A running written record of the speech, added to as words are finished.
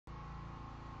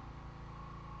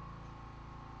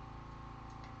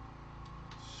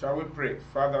Shall we pray?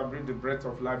 Father, breathe the breath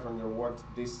of life on your word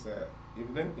this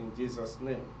evening in Jesus'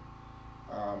 name.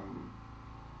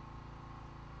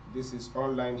 This is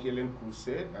Online Healing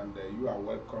Crusade, and you are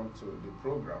welcome to the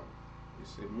program.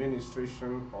 It's a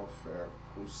ministration of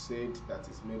crusade that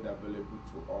is made available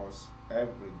to us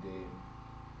every day,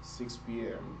 6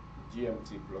 p.m.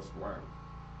 GMT +1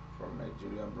 from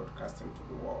Nigeria, broadcasting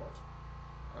to the world.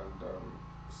 And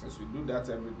since we do that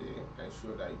every day,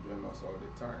 ensure that you join us all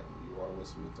the time. You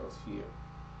always meet us here,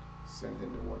 sending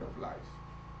the word of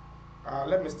life.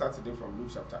 Let me start today from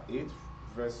Luke chapter 8,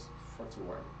 verse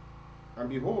 41. And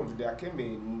behold, there came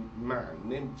a man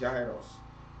named Jairus,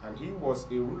 and he was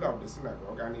a ruler of the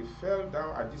synagogue, and he fell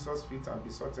down at Jesus' feet and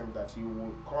besought him that he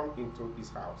would come into his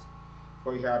house.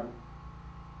 For he had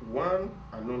one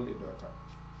and only daughter,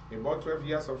 about 12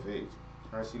 years of age,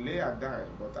 and she lay dying.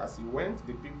 But as he went,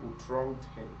 the people thronged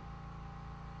him.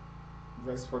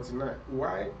 Verse 49.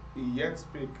 While he yet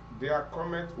spake, there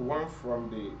cometh one from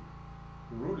the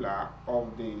ruler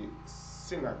of the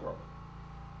synagogue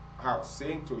house,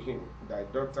 saying to him, Thy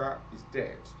daughter is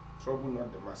dead, trouble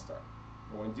not the master.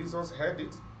 But when Jesus heard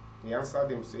it, he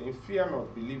answered him, saying, Fear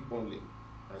not, believe only,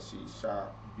 and she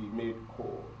shall be made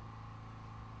whole.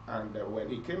 And when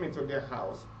he came into their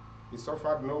house, he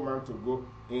suffered no man to go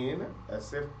in,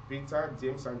 except Peter,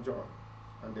 James, and John,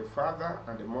 and the father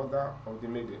and the mother of the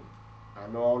maiden,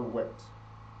 and all wept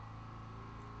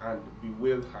and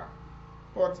bewailed her.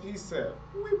 But he said,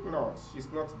 Weep not, she is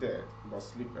not dead, but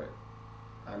sleepeth.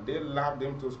 And they laughed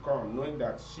him to scorn, knowing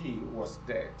that she was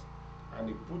dead. And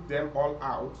he put them all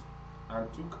out,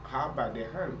 and took her by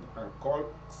the hand, and called,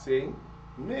 saying,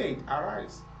 Maid,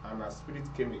 arise. And her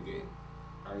spirit came again.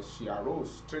 And she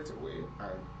arose straightway,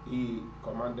 and he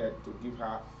commanded to give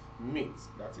her meat,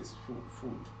 that is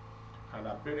food. And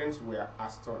her parents were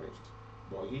astonished.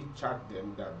 But he charged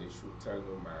them that they should tell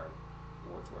no man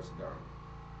what was done.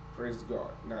 Praise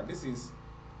God. Now this is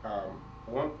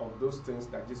one of those things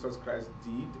that Jesus Christ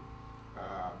did,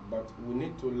 but we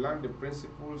need to learn the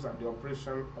principles and the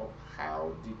operation of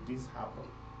how did this happen,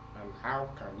 and how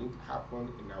can it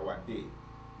happen in our day,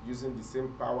 using the same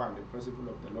power and the principle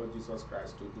of the Lord Jesus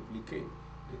Christ to duplicate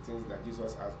the things that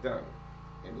Jesus has done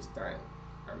in his time.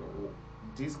 And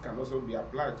this can also be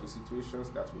applied to situations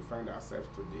that we find ourselves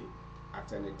today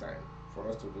at any time, for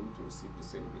us to be able to receive the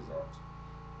same result.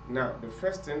 Now, the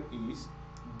first thing is,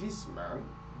 this man,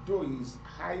 though he is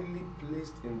highly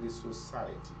placed in the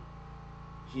society,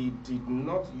 he did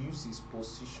not use his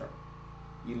position.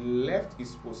 He left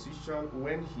his position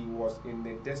when he was in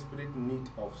a desperate need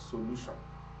of solution.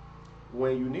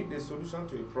 When you need a solution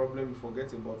to a problem, you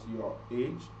forget about your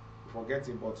age, you forget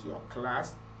about your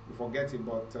class, you forget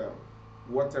about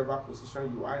whatever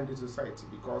position you are in the society,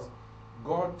 because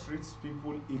God treats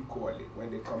people equally when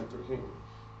they come to him.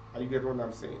 Are you get what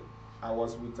I'm saying? I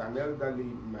was with an elderly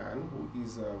man who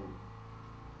is a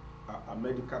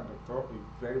medical doctor,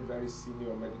 a very, very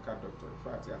senior medical doctor.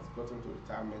 In fact, he has gotten to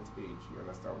retirement age. You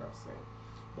understand what I'm saying?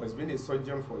 But he's been a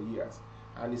surgeon for years.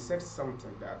 And he said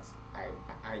something that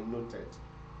I noted.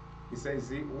 He says,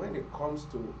 see, when it comes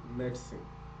to medicine,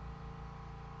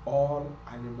 all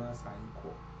animals are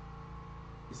equal.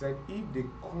 He said, if the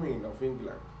Queen of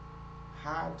England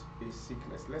had a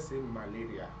sickness, let's say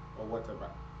malaria or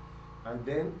whatever, and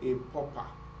then a pauper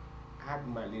had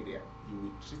malaria, you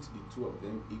will treat the two of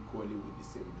them equally with the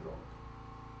same drug.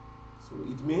 So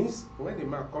it means when a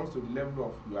man comes to the level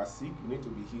of you are sick, you need to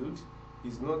be healed,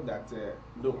 it's not that,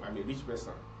 no, I'm a rich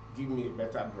person, give me a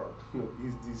better drug. No,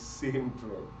 it's the same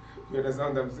drug. You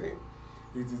understand what I'm saying?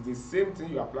 It is the same thing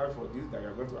you apply for this that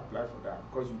you're going to apply for that,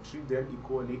 because you treat them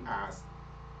equally as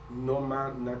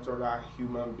normal, natural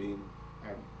human being,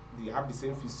 and they have the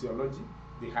same physiology,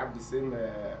 they have the same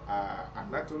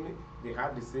anatomy, they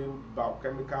have the same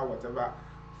biochemical, whatever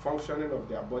functioning of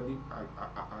their body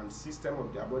and system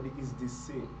of their body is the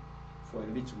same for a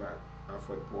rich man and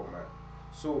for a poor man.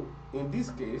 So in this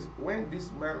case, when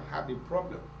this man had a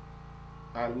problem,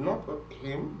 and not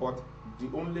him, but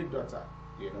the only daughter,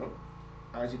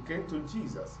 and she came to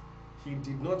Jesus, he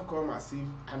did not come as if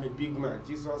I'm a big man,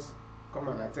 Jesus, come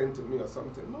and attend to me or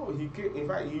something. No, he came, in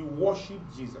fact, he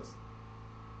worshipped Jesus.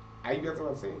 Are you getting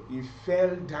what I'm saying? He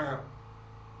fell down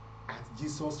at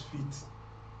Jesus' feet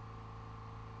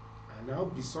and now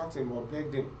besought him or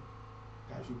begged him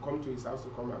that I should come to his house to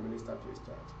come and minister to his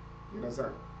child. You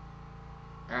understand?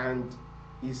 And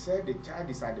he said, the child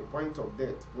is at the point of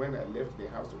death when I left the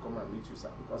house to come and meet you,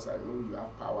 sir, because I know you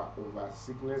have power over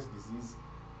sickness, disease,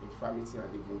 infirmity,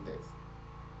 and even death.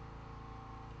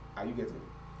 Are you getting it?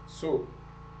 So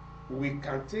we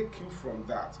can take you from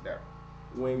that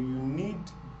when you need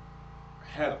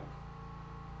help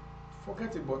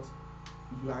forget it, but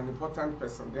you are an important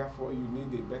person, therefore you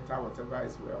need a better whatever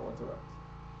is well, whatever.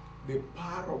 The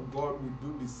power of God will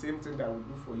do the same thing that will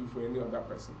do for you for any other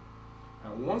person.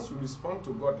 And once you respond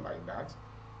to God like that,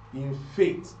 in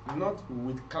faith, not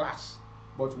with clash,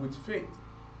 but with faith,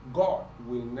 God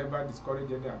will never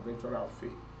discourage any adventurer of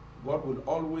faith. God will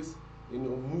always,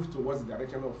 move towards the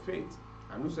direction of faith.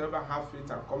 And whosoever have faith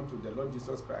and come to the Lord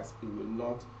Jesus Christ, He will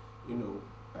not, He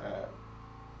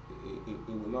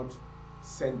will not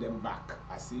send them back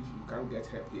as if you can't get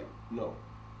help here. No.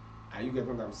 Are you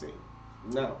getting what I'm saying?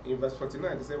 Now, in verse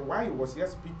 49, they say, while he was here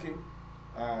speaking,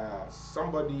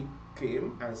 somebody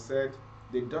came and said,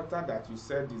 the daughter that you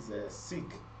said is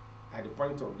sick at the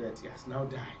point of death, he has now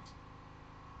died.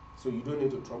 So you don't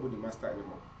need to trouble the master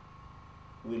anymore.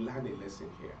 We learn a lesson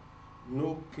here.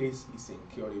 No case is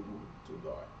incurable to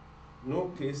God.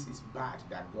 No case is bad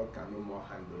that God can no more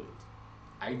handle it.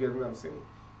 Are you getting what I'm saying?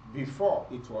 Before,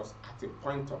 it was at a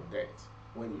point of death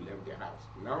when you left the house.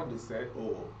 Now they said,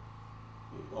 oh,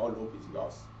 all hope is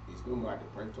lost. It's no more at the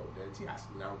point of death. He has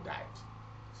now died.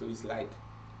 So it's like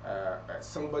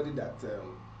somebody that,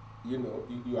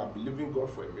 you are believing God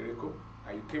for a miracle,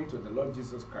 and you came to the Lord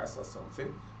Jesus Christ or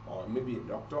something, or maybe a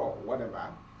doctor or whatever,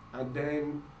 and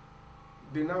then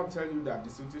they now tell you that the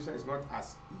situation is not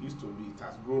as it used to be. It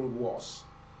has grown worse.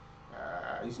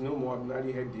 It's no more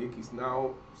ordinary headache. It's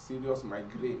now serious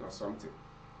migraine or something.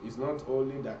 It's not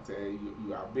only that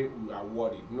you are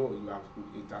worried. No,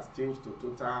 it has changed to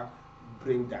total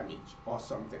brain damage or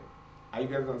something. Are you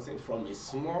getting what I'm saying? From a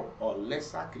small or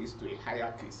lesser case to a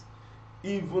higher case.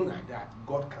 Even at that,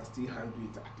 God can still handle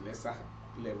it at lesser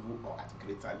level or at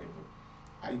greater level.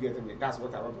 Are you getting me? That's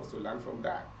what I want us to learn from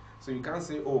that. So you can't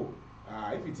say,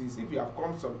 if you have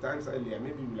come sometimes earlier,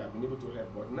 maybe you will have been able to help.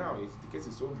 But now, if the case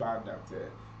is so bad that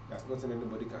there's nothing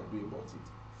anybody can do about it.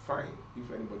 Fine,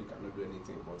 if anybody cannot do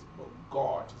anything about it, but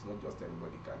God is not just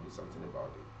anybody can do something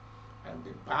about it. And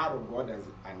the power of God and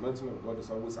the anointing of God is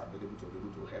always available to be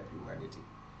able to help humanity.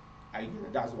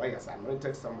 That's why He has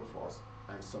anointed some of us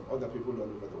and some other people all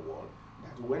over the world,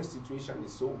 that when situation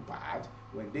is so bad,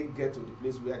 when they get to the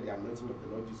place where the anointing of the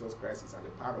Lord Jesus Christ is and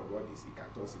the power of God is, He can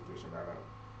turn situation around.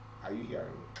 Are you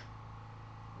hearing me?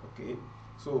 Okay.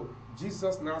 So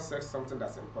Jesus now said something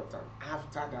that's important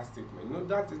after that statement.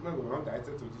 That statement was not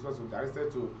directed to Jesus, it was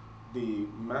directed to the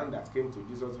man that came to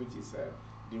Jesus, which is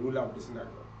the ruler of the synagogue,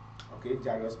 okay,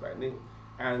 Jairus by name.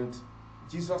 And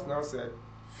Jesus now said,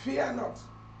 fear not,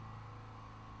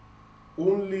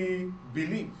 only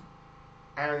believe,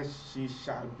 and she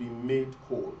shall be made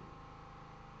whole.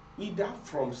 Either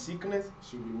from sickness,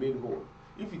 she'll be made whole.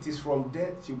 If it is from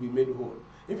death, she'll be made whole.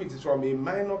 If it is from a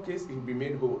minor case, it will be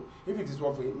made whole. If it is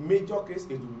from a major case,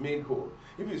 it will be made whole.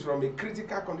 If it is from a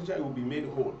critical condition, it will be made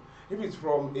whole. If it's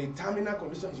from a terminal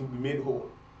condition, it will be made whole.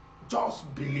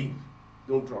 Just believe.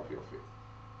 Don't drop your faith.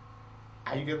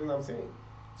 Are you getting what I'm saying?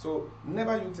 So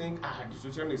never you think, the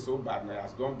situation is so bad now, it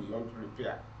has gone beyond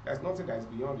repair. There's nothing that is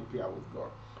beyond repair with God.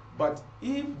 But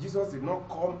if Jesus did not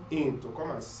come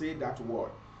and say that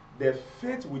word, the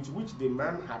faith with which the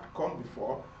man had come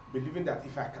before, believing that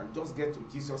if I can just get to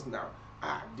Jesus now,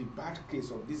 the bad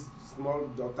case of this small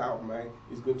daughter of mine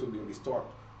is going to be restored.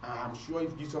 I'm sure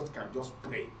if Jesus can just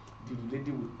pray, the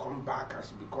lady will come back and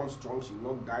she becomes strong, she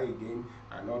will not die again,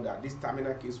 and all that. This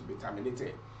terminal case will be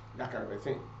terminated, that kind of a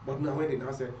thing. But now when they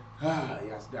now say, he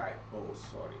has died, oh,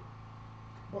 sorry.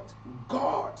 But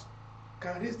God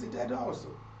can raise the dead also.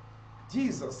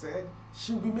 Jesus said,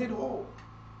 she'll be made whole.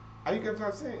 Are you getting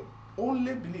what I'm saying?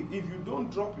 Only believe. If you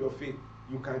don't drop your faith,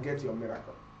 you can get your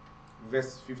miracle.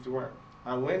 Verse 51.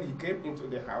 And when he came into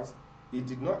the house, he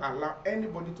did not allow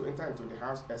anybody to enter into the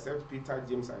house except Peter,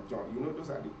 James, and John. Those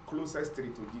are the closest three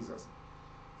to Jesus.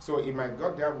 So he might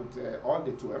got there with all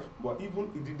the 12, but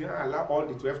even he didn't allow all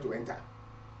the 12 to enter.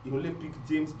 He only picked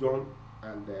James, John,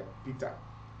 and Peter.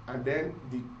 And then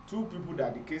the two people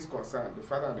that the case concerned, the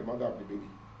father and the mother of the baby,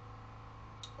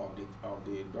 of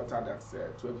the daughter that's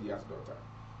 12 years daughter.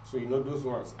 So those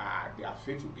ones, their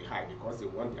faith will be high because they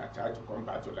want their child to come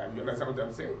back to life. You understand what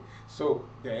I'm saying? So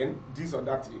then these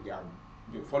other three, they have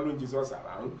been following Jesus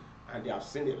around and they have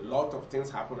seen a lot of things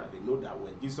happen, and they know that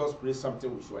when Jesus prays,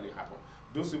 something will surely happen.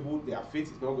 Those people, their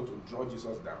faith is not going to draw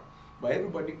Jesus down. But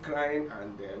everybody crying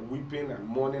and weeping and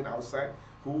mourning outside,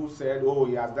 who said,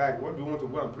 he has died. What do you want to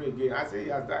go and pray again? I say he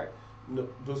has died. No,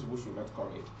 those people should not come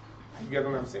in. You get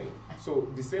what I'm saying? So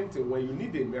the same thing, when you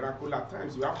need a miracle, at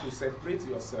times you have to separate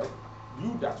yourself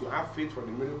you that you have faith for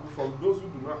the miracle from those who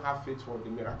do not have faith for the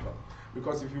miracle.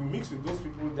 Because if you mix with those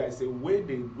people, there is a way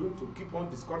they're going to keep on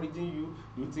discouraging you.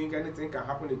 You think anything can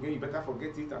happen again, you better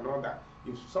forget it and all that.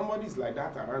 If somebody is like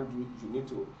that around you, you need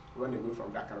to run away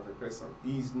from that kind of a person.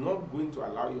 He is not going to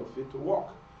allow your faith to work.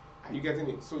 Are you getting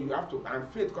it? So you have to, and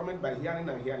faith coming by hearing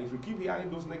and hearing. If you keep hearing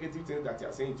those negative things that you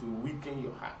are saying, it will weaken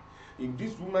your heart. If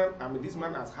this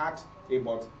man has had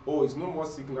about, oh, it's no more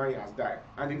sick now, he has died.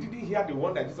 And he didn't hear the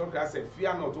one that Jesus Christ said,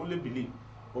 fear not, only believe.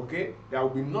 Okay? There will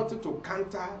be nothing to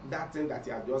counter that thing that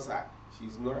he has just had.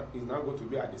 He's not going to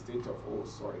be at the state of, oh,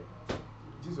 sorry.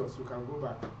 Jesus, you can go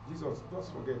back. Jesus,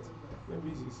 just forget.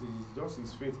 Maybe it's just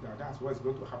his faith that's what's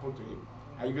going to happen to him.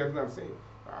 Are you getting what I'm saying?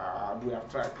 We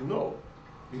have tried. No,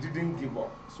 he didn't give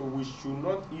up. So we should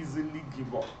not easily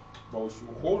give up, but we should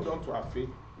hold on to our faith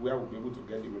where we'll be able to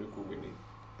get the miracle we need.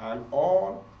 And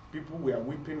all people were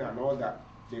weeping and all that,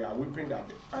 they are weeping that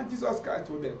day. And Jesus Christ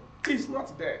told them, he's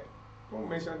not dead. Don't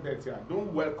mention death here.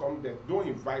 Don't welcome death. Don't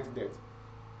invite death.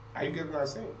 Are you getting what I'm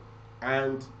saying?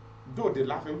 And though they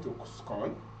laugh him to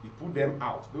scorn, he put them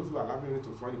out. Those who are laughing him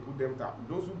to scorn, he put them out.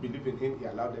 Those who believe in him, he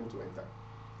allowed them to enter.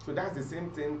 So that's the same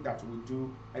thing that we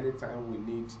do anytime we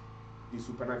need the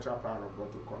supernatural power of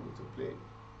God to come into play.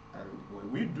 And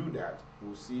when we do that,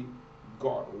 we'll see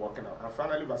God working out. And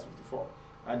finally, verse 54.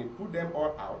 And he put them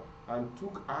all out and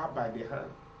took her by the hand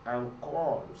and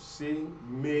called, saying,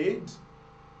 Maid,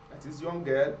 that is young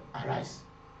girl, arise.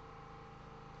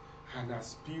 And her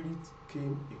spirit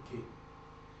came again.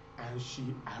 And she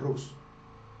arose.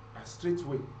 And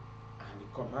straightway, and he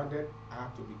commanded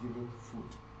her to be given food.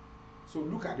 So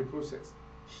look at the process.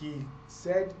 He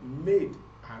said, Maid,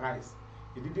 arise.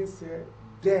 He didn't say,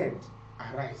 Dead,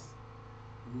 arise.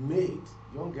 Maid,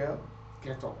 young girl,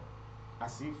 get up.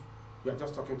 As if you are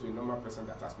just talking to a normal person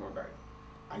that has not died.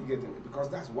 Are you getting it? Because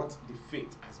that's what the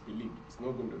faith has believed. It's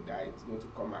not going to die. It's going to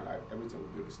come alive. Everything will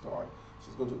be restored.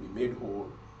 She's going to be made whole.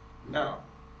 Now,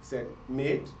 he said,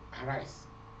 Maid, arise.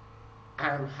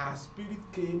 And her spirit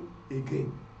came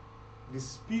again. The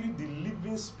spirit, the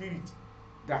living spirit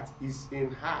that is in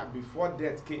her before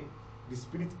death came, the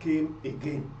spirit came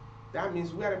again. That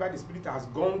means wherever the spirit has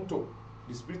gone to,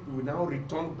 the spirit will now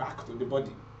return back to the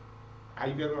body. Are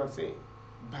you getting what I'm saying?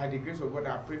 By the grace of God,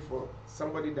 I pray for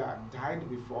somebody that died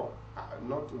before,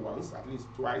 not once, at least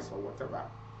twice or whatever.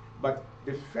 But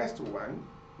the first one,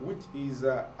 which is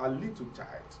a little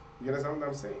child, you understand what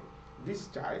I'm saying? This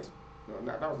child, no,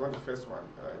 that was not the first one.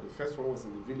 The first one was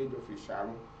in the village of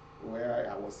Isham,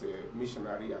 where I was a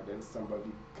missionary, and then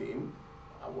somebody came.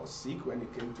 I was sick when he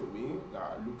came to me,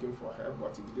 looking for help,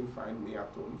 but he didn't find me at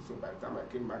home. So by the time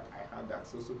I came back, I heard that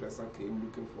so person came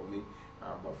looking for me,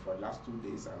 but for the last 2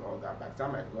 days and all that. By the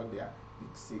time I got there,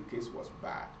 the case was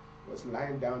bad. He was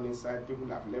lying down inside. People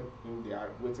have left him there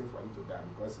waiting for him to die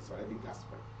because he's already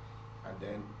gasping. And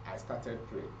then I started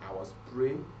praying. I was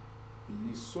praying.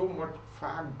 He is so much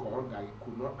far gone that he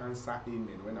could not answer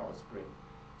amen when I was praying.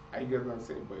 I get what I'm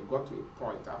saying? But it got to a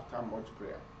point after much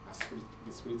prayer,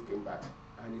 the spirit came back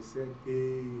and he said,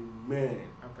 Amen.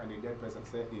 How can a dead person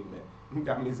say amen?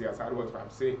 That means he has heard what I'm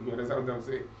saying. You understand what I'm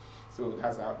saying? So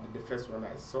that's how the first one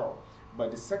I saw.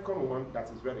 But the second one that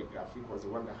is very graphic was the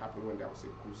one that happened when there was a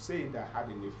crusade that had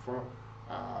in the front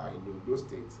in those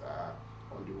states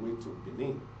on the way to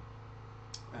Benin.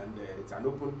 And it's an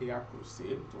open air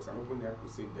crusade. It was an open air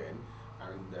crusade then.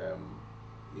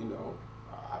 And,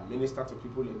 I ministered to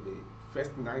people in the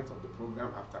first night of the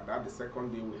program. After that, the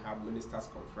second day, we had ministers'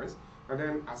 conference. And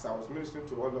then as I was ministering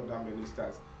to all of the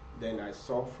ministers, then I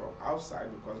saw from outside,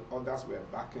 because others were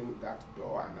backing that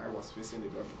door, and I was facing the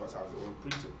door because I was the one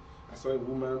preaching. I saw a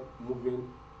woman moving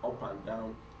up and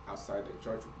down outside the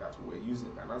church that we were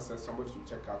using. And I said, somebody should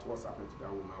check out what's happening to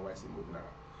that woman, why is she moving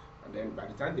around? And then by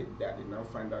the time they now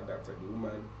find out that the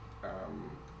woman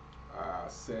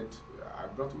said, I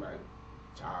brought my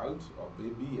child or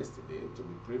baby yesterday to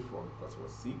be prayed for because he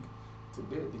was sick.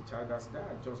 Today the child has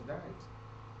died, just died.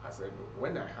 I said,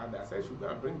 when I heard that, I said, should go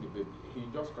and bring the baby. He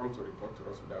just come to report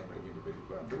to us without bringing the baby.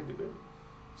 Go and bring the baby.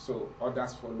 So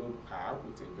others followed her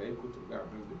with a vehicle to go and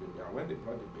bring the baby. And when they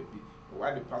brought the baby,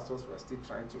 while the pastors were still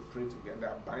trying to pray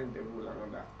together, bind the devil and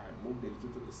all that, I moved a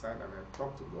little to the side and I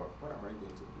talked to God. What am I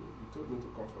going to do? You told me to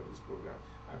come for this program.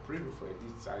 I prayed for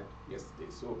this child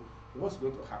yesterday. So what's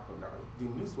going to happen now?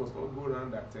 The news was going to go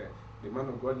around that the man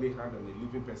of God lay hand on a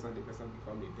living person, the person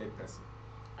become a dead person.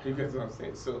 You get what I'm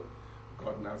saying? So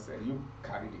God now said, you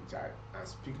carry the child and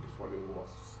speak the following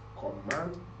words.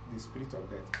 Command the spirit of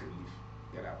death to leave,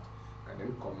 get out. And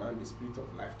then command the spirit of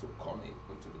life to come in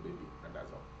into the baby. And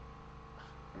that's all.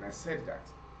 And I said that.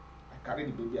 I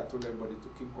carried the baby. I told everybody to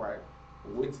keep quiet,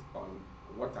 wait on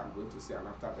what I'm going to say, and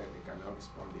after that they can now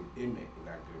respond in amen, in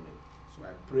agreement. So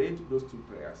I prayed those two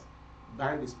prayers,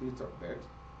 bind the spirit of death,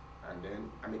 and then,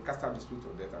 cast out the spirit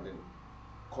of death, and then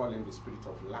call in the spirit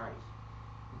of life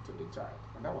into the child.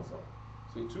 And that was all.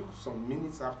 So it took some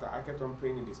minutes after. I kept on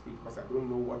praying in the spirit because I don't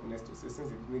know what next to say,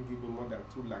 since it didn't give me more than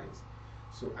 2 lines.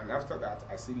 So, and after that,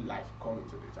 I see life come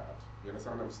into the child. You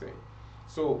understand what I'm saying?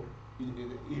 So,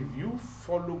 if you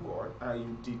follow God and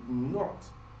you did not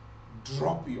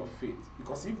drop your faith,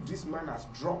 because if this man has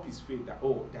dropped his faith that,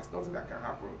 oh, there's nothing that can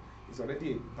happen, it's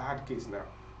already a bad case now,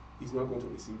 he's not going to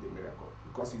receive the miracle,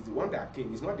 because he's the one that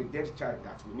came. It's not the dead child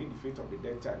that we need the faith of the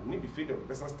dead child. We need the faith of the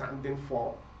person standing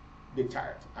for the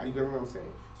child. Are you getting what I'm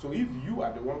saying? So if you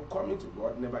are the one coming to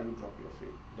God, never you drop your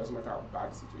faith. It doesn't matter how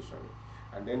bad the situation is.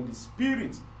 And then the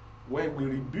spirit, when we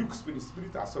rebuke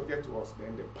spirit are subject to us,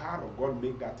 then the power of God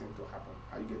make that thing to happen.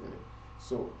 Are you getting it?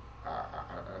 So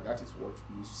and that is what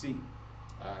we see.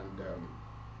 And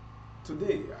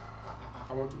today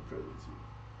I want to pray with you.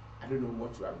 I don't know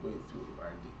what you are going through,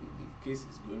 and the case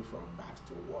is going from bad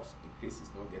to worse. The case is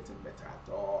not getting better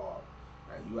at all,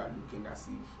 and you are looking as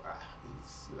if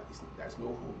there's no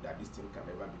hope that this thing can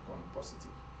ever become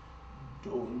positive.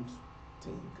 Don't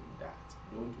think that.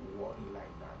 Don't worry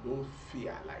like that. Don't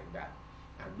fear like that.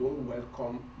 And don't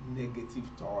welcome negative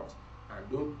thoughts. And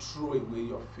don't throw away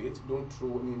your faith. Don't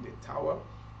throw in the towel.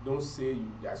 Don't say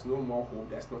there's no more hope,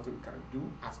 there's nothing you can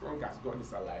do. As long as God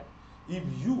is alive. If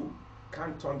you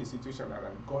can't turn the situation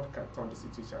around, God can turn the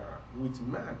situation around. With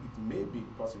man, it may be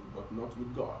possible, but not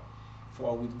with God.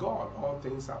 For with God, all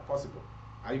things are possible.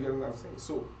 Are you getting what I'm saying?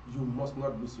 So you must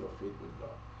not lose your faith with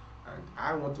God. And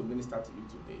I want to minister to you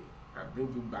today and bring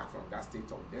you back from that state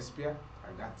of despair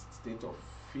and that state of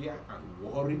fear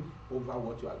and worry over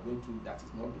what you are going through, that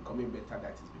is not becoming better,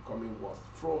 that is becoming worse.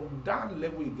 From that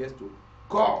level it gets to,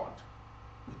 God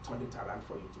will turn it around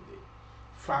for you today.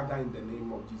 Father, in the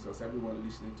name of Jesus, everyone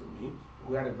listening to me,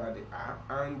 wherever they are,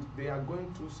 and they are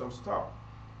going through some stuff,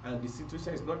 and the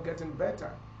situation is not getting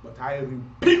better, but I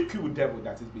rebuke you, devil,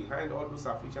 that is behind all those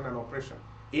affliction and oppression,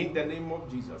 in the name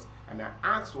of Jesus, and I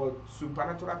ask for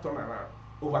supernatural turnaround,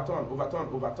 overturn,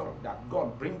 that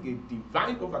God bring a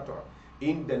divine overturn,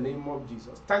 in the name of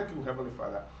Jesus. Thank you, Heavenly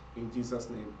Father. In Jesus'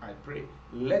 name, I pray.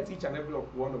 Let each and every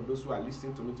one of those who are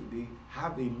listening to me today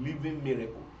have a living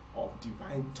miracle of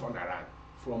divine turnaround,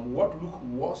 from what looked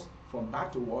worse, from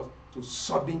bad to worse, to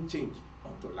sudden change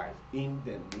unto life, in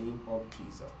the name of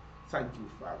Jesus. Thank you,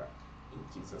 Father.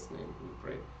 In Jesus' name we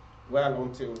pray. Well,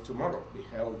 until tomorrow, be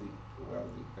healthy,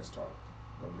 wealthy, and strong.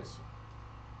 God bless you.